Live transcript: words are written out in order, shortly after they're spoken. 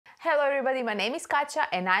everybody, my name is Kacha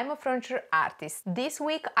and I'm a furniture artist. This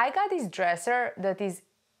week I got this dresser that is,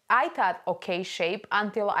 I thought, okay shape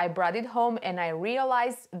until I brought it home and I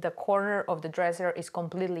realized the corner of the dresser is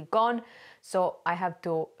completely gone. So I have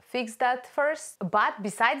to fix that first. But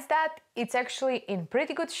besides that, it's actually in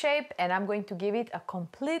pretty good shape and I'm going to give it a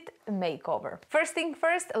complete makeover. First thing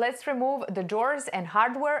first, let's remove the drawers and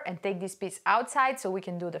hardware and take this piece outside so we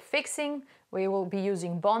can do the fixing. We will be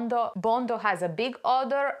using Bondo. Bondo has a big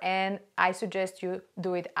odor and I suggest you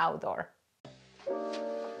do it outdoor.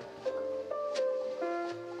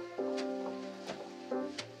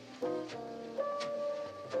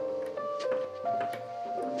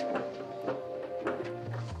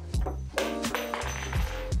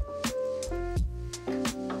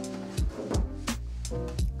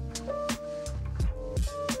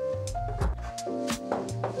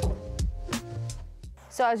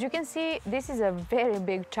 So as you can see, this is a very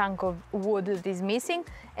big chunk of wood that is missing,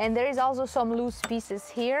 and there is also some loose pieces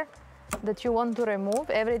here that you want to remove,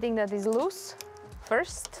 everything that is loose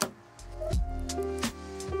first.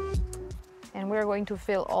 And we're going to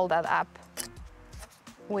fill all that up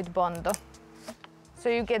with Bondo. So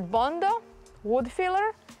you get Bondo, wood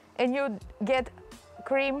filler, and you get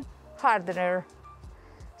cream hardener.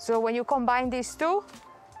 So when you combine these two,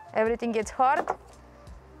 everything gets hard.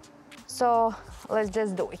 So let's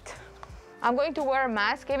just do it. I'm going to wear a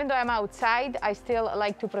mask. Even though I'm outside, I still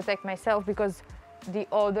like to protect myself because the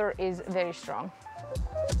odor is very strong.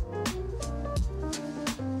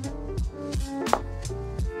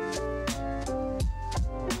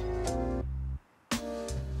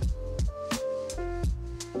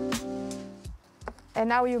 And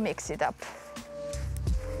now you mix it up.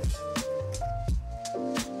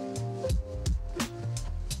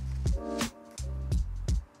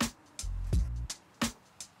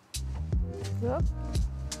 Yep.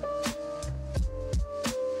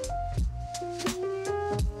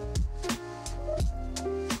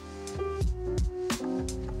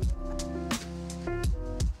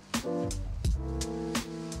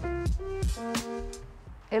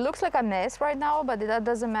 It looks like a mess right now, but that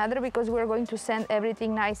doesn't matter because we're going to sand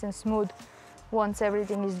everything nice and smooth once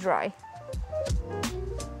everything is dry.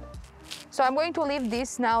 So I'm going to leave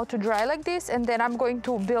this now to dry like this, and then I'm going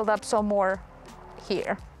to build up some more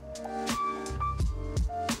here.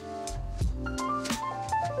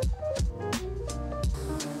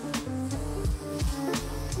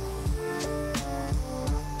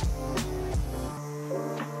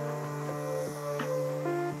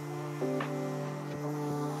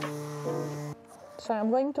 So I'm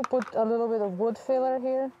going to put a little bit of wood filler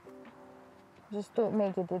here, just to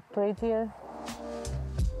make it prettier.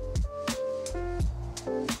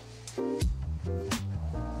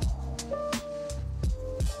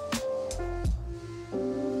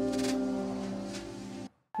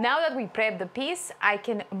 Now that we prep the piece, I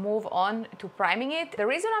can move on to priming it. The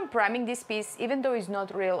reason I'm priming this piece, even though it's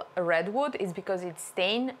not real redwood, is because it's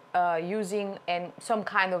stained using some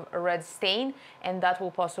kind of red stain, and that will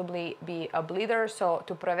possibly be a bleeder. So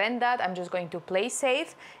to prevent that, I'm just going to play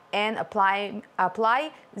safe and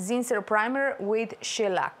apply Zinsser primer with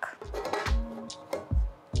shellac.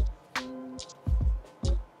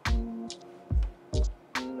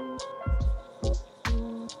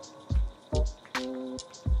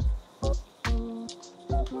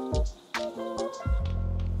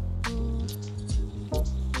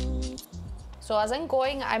 So as I'm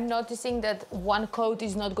going, I'm noticing that one coat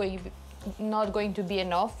is not going to be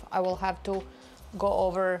enough. I will have to go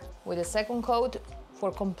over with a second coat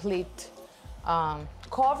for complete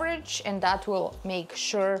coverage, and that will make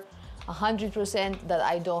sure 100% that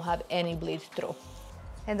I don't have any bleed through.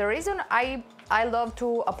 And the reason I love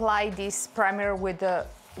to apply this primer with the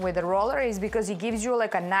roller is because it gives you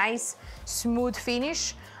like a nice smooth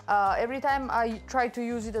finish. Every time I try to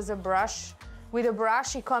use it as a brush, with a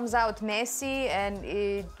brush it comes out messy and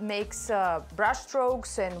it makes brush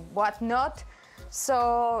strokes and whatnot.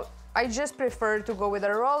 So I just prefer to go with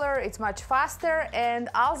a roller. It's much faster, and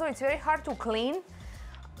also it's very hard to clean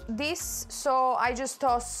this, so I just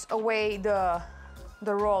toss away the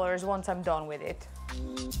rollers once I'm done with it.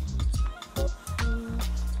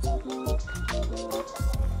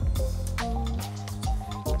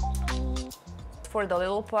 For the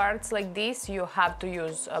little parts like this, you have to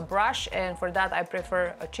use a brush, and for that I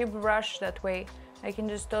prefer a cheap brush. That way I can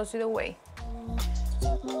just toss it away.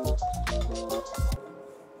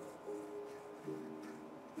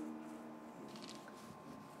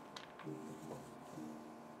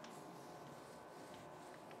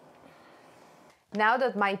 Now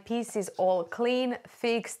that my piece is all clean,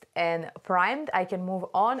 fixed and primed, I can move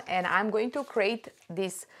on, and I'm going to create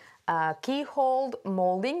this keyhole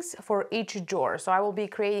moldings for each drawer. So I will be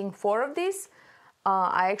creating 4 of these.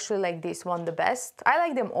 I actually like this one the best. I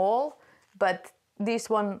like them all, but this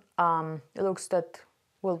one looks that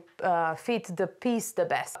will fit the piece the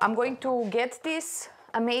best. I'm going to get this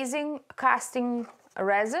amazing casting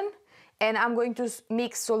resin, and I'm going to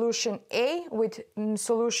mix solution A with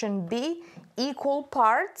solution B, equal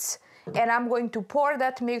parts, and I'm going to pour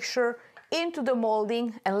that mixture into the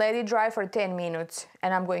molding and let it dry for 10 minutes.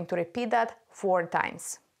 And I'm going to repeat that 4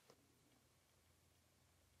 times.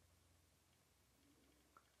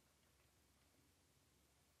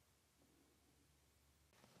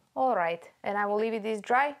 All right, and I will leave this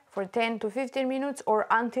dry for 10 to 15 minutes or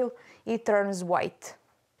until it turns white.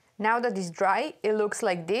 Now that it's dry, it looks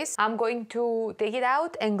like this. I'm going to take it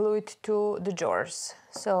out and glue it to the drawers.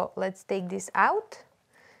 So let's take this out.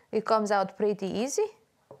 It comes out pretty easy.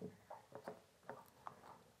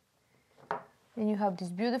 And you have this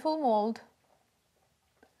beautiful mold.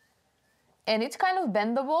 And it's kind of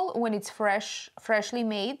bendable when it's freshly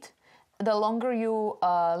made. The longer you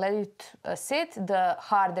let it sit, the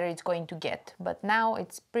harder it's going to get. But now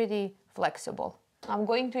it's pretty flexible. I'm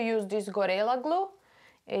going to use this Gorilla Glue.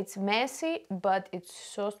 It's messy, but it's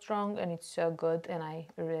so strong and it's so good, and I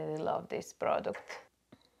really love this product.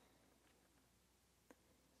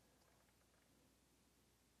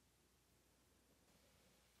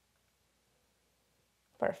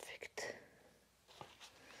 Perfect.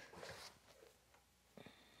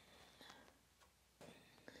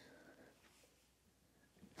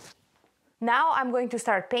 Now I'm going to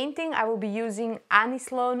start painting. I will be using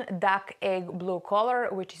Sloan Duck Egg Blue color,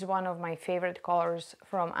 which is one of my favorite colors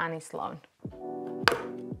from Sloan.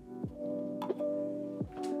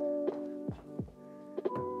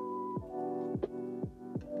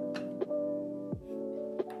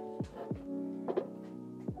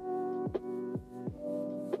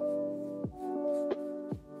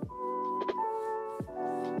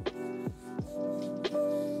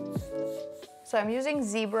 So I'm using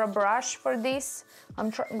zebra brush for this. I'm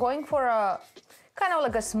going for a kind of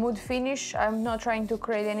like a smooth finish. I'm not trying to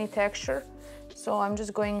create any texture. So I'm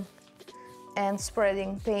just going and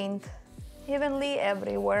spreading paint evenly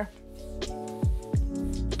everywhere.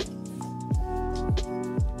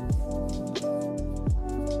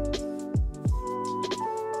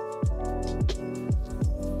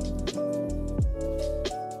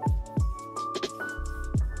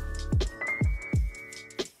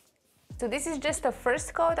 So this is just the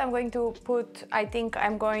first coat. I'm going to put, I think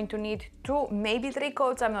I'm going to need 2, maybe 3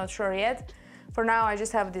 coats, I'm not sure yet. For now, I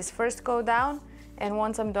just have this first coat down, and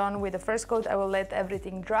once I'm done with the first coat, I will let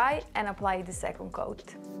everything dry and apply the second coat.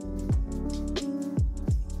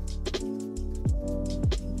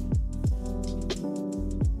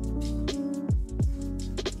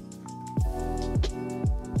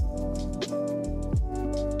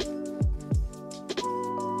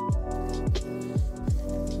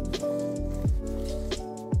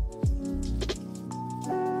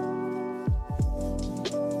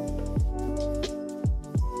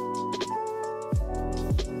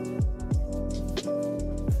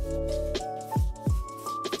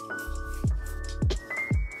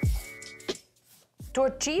 To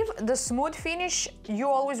achieve the smooth finish, you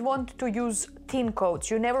always want to use thin coats.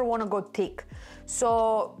 You never want to go thick.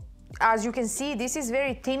 So as you can see, this is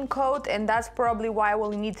very thin coat, and that's probably why I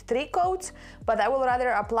will need 3 coats, but I will rather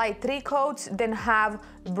apply 3 coats than have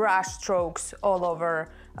brush strokes all over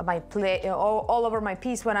my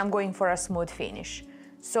piece when I'm going for a smooth finish.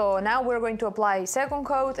 So now we're going to apply second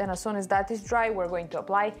coat, and as soon as that is dry, we're going to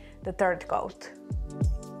apply the third coat.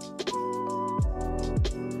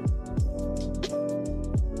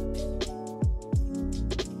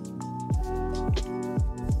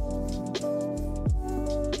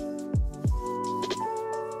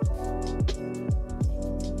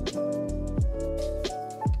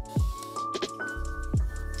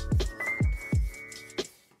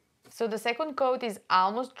 So the second coat is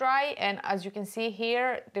almost dry, and as you can see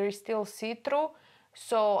here, there is still see-through,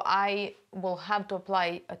 so I will have to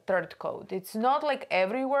apply a third coat. It's not like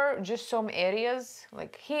everywhere, just some areas,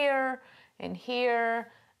 like here, and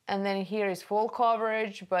then here is full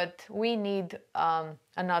coverage, but we need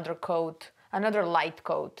another coat, another light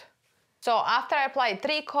coat. So after I applied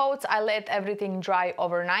 3 coats, I let everything dry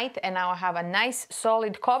overnight, and now I have a nice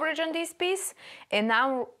solid coverage on this piece. And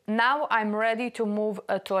now I'm ready to move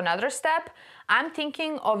to another step. I'm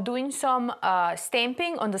thinking of doing some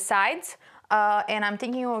stamping on the sides, and I'm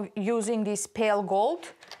thinking of using this pale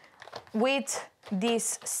gold with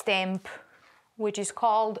this stamp, which is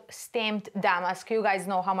called Stamped Damask. You guys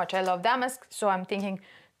know how much I love damask, so I'm thinking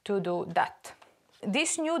to do that.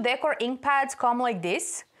 These new Décor ink pads come like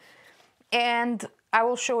this. and I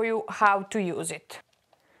will show you how to use it.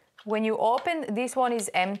 When you open, this one is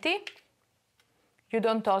empty. You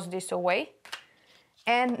don't toss this away.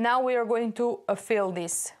 And now we are going to fill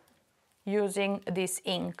this using this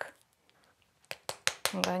ink.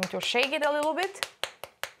 I'm going to shake it a little bit.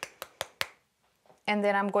 And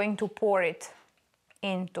then I'm going to pour it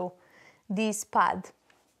into this pad.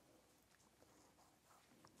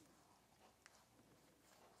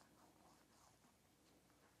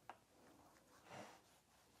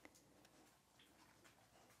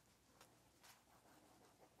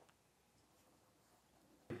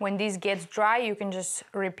 When this gets dry, you can just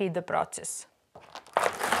repeat the process.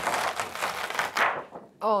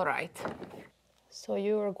 All right. So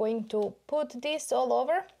you are going to put this all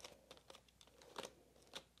over.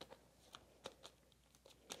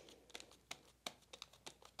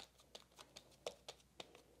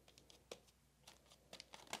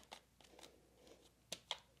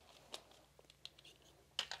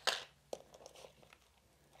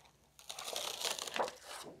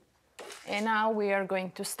 And now we are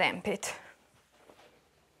going to stamp it.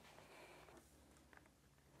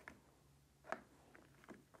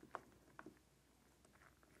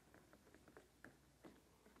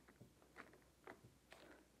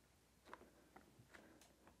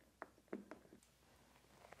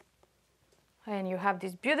 And you have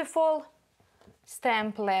this beautiful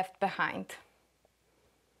stamp left behind.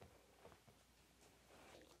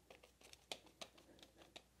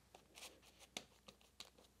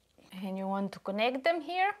 And you want to connect them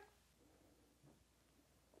here.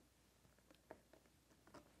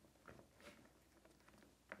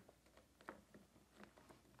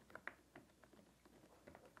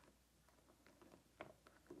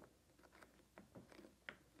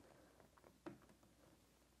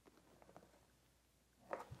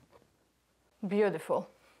 Beautiful.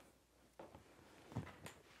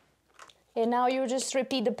 And now you just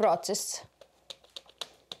repeat the process.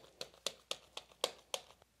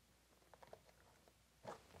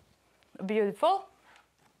 Beautiful.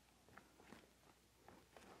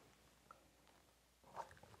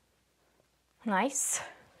 Nice.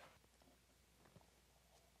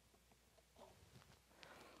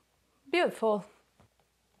 Beautiful.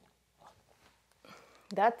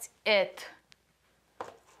 That's it.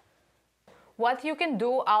 What you can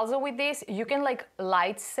do also with this, you can like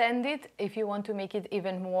light sand it if you want to make it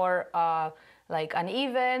even more like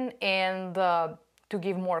uneven and to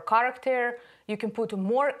give more character. You can put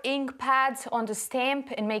more ink pads on the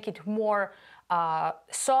stamp and make it more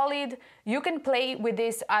solid. You can play with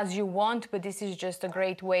this as you want, but this is just a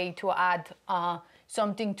great way to add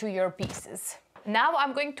something to your pieces. Now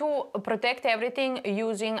I'm going to protect everything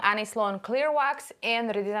using Sloan clear wax and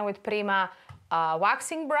Redesign with Prima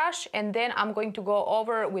waxing brush, and then I'm going to go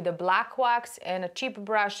over with a black wax and a cheap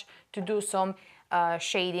brush to do some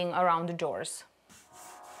shading around the doors.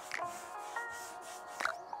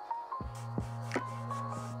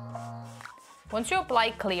 Once you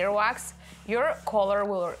apply clear wax, your color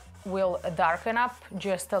will darken up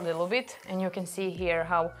just a little bit, and you can see here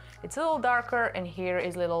how it's a little darker and here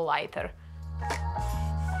is a little lighter.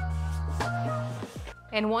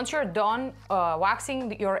 And once you're done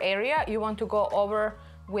waxing your area, you want to go over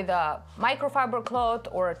with a microfiber cloth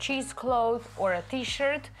or a cheesecloth or a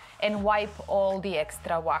t-shirt and wipe all the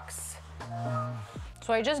extra wax.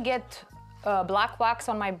 So I just get black wax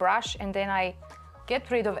on my brush and then I get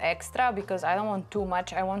rid of extra because I don't want too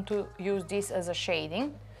much. I want to use this as a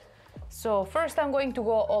shading. So first I'm going to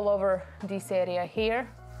go all over this area here.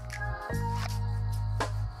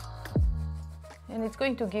 And it's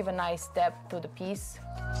going to give a nice depth to the piece.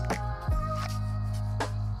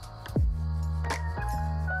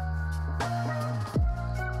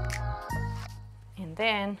 And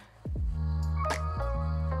then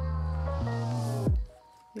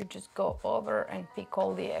you just go over and pick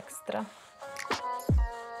all the extra.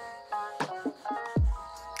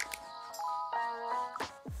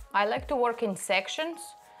 I like to work in sections,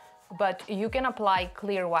 but you can apply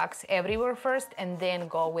clear wax everywhere first and then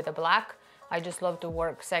go with the black. I just love to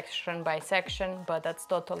work section by section, but that's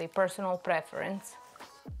totally personal preference.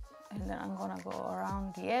 And then I'm gonna go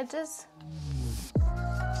around the edges.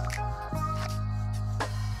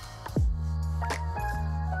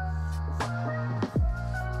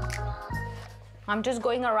 I'm just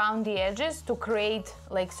going around the edges to create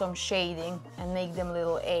like some shading and make them a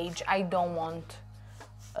little edge. I don't want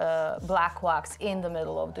black wax in the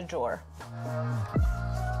middle of the drawer.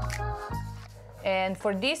 And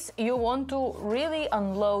for this, you want to really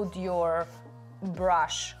unload your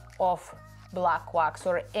brush of black wax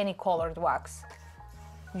or any colored wax.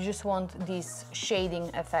 You just want this shading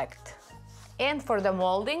effect. And for the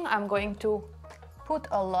molding, I'm going to put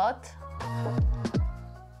a lot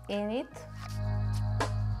in it.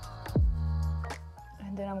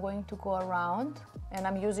 And then I'm going to go around, and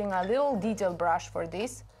I'm using a little detail brush for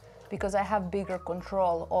this because I have bigger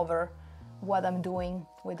control over what I'm doing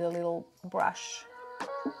with the little brush.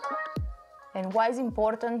 And why it's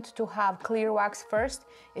important to have clear wax first?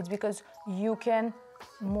 It's because you can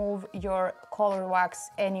move your colored wax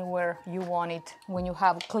anywhere you want it when you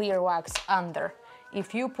have clear wax under.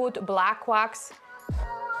 If you put black wax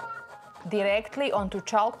directly onto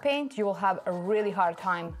chalk paint, you will have a really hard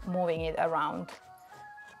time moving it around.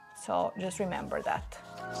 So just remember that.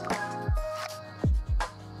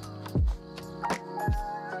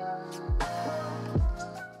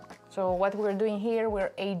 So what we're doing here,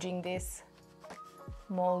 we're aging this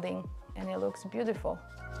molding, and it looks beautiful.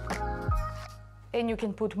 And you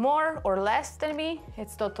can put more or less than me,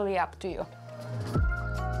 it's totally up to you.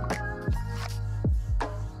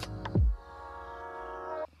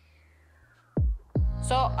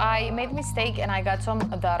 So I made a mistake and I got some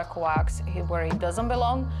dark wax where it doesn't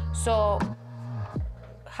belong. So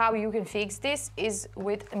how you can fix this is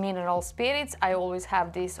with mineral spirits. I always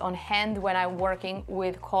have this on hand when I'm working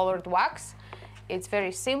with colored wax. It's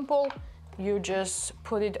very simple. You just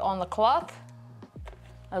put it on the cloth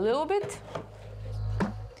a little bit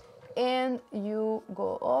and you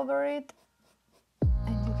go over it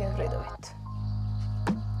and you get rid of it.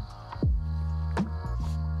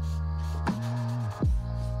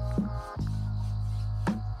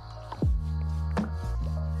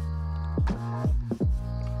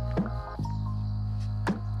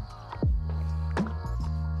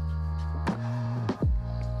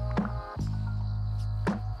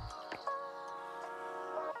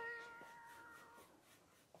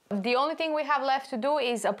 The only thing we have left to do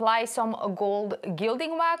is apply some gold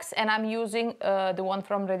gilding wax, and I'm using the one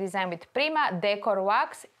from Redesign with Prima, Décor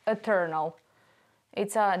Wax Eternal.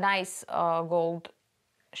 It's a nice gold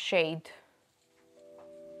shade.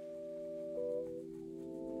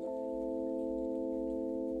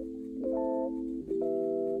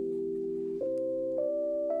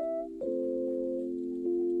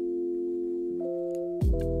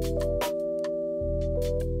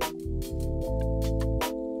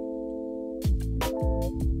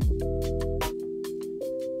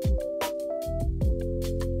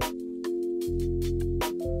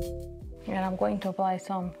 And I'm going to apply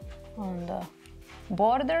some on the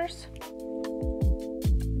borders.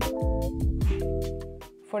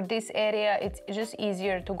 For this area, it's just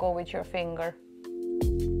easier to go with your finger.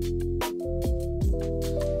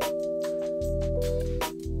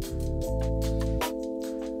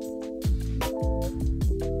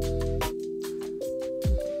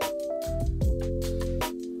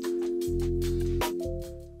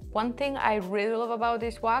 One thing I really love about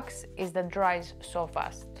this wax is that it dries so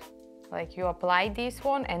fast. Like you apply this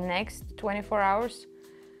one and next 24 hours,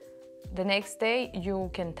 the next day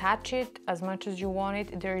you can touch it as much as you want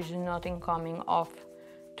it. There is nothing coming off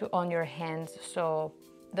on your hands. So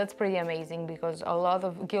that's pretty amazing because a lot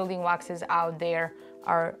of gilding waxes out there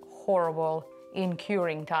are horrible in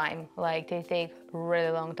curing time. Like they take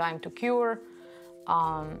really long time to cure.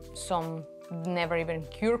 Some never even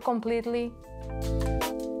cure completely.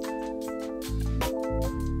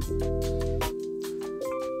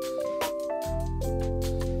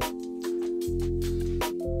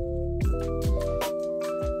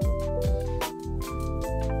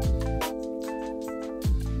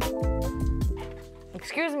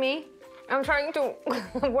 Excuse me, I'm trying to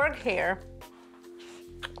work here.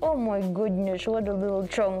 Oh my goodness, what a little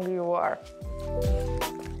chunk you are.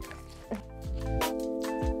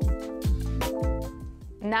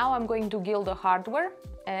 Now I'm going to gild the hardware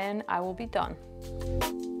and I will be done.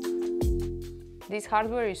 This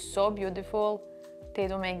hardware is so beautiful. They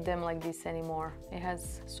don't make them like this anymore. It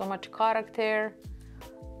has so much character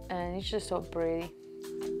and it's just so pretty.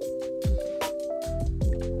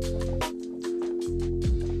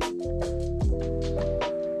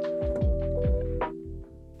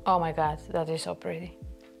 Oh my God, that is so pretty.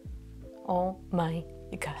 Oh my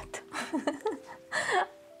God.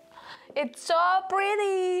 It's so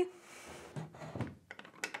pretty.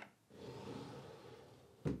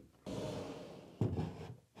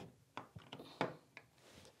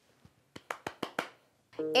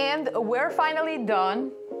 And we're finally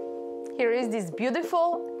done. Here is this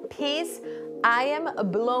beautiful piece. I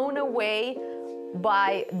am blown away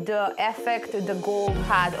by the effect the gold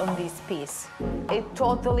had on this piece. It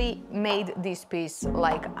totally made this piece,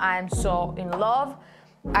 like, I'm so in love.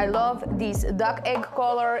 I love this duck egg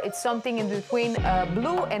color. It's something in between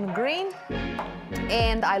blue and green.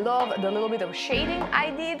 And I love the little bit of shading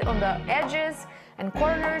I did on the edges and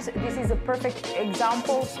corners. This is a perfect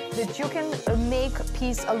example that you can make a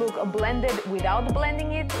piece look blended without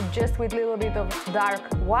blending it, just with a little bit of dark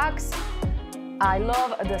wax. I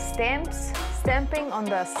love the stamping on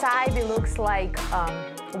the side. It looks like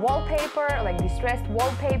wallpaper, like distressed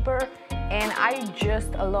wallpaper. And I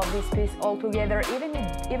just love this piece altogether,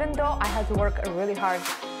 even though I had to work really hard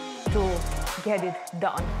to get it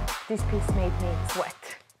done. This piece made me sweat.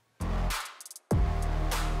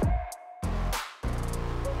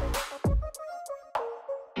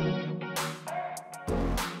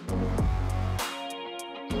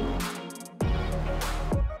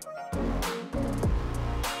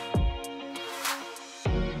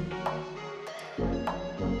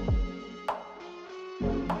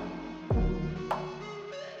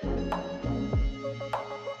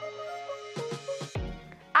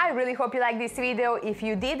 I really hope you liked this video. If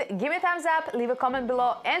you did, give me a thumbs up, leave a comment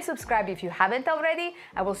below and subscribe if you haven't already.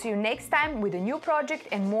 I will see you next time with a new project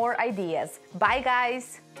and more ideas. Bye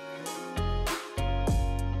guys!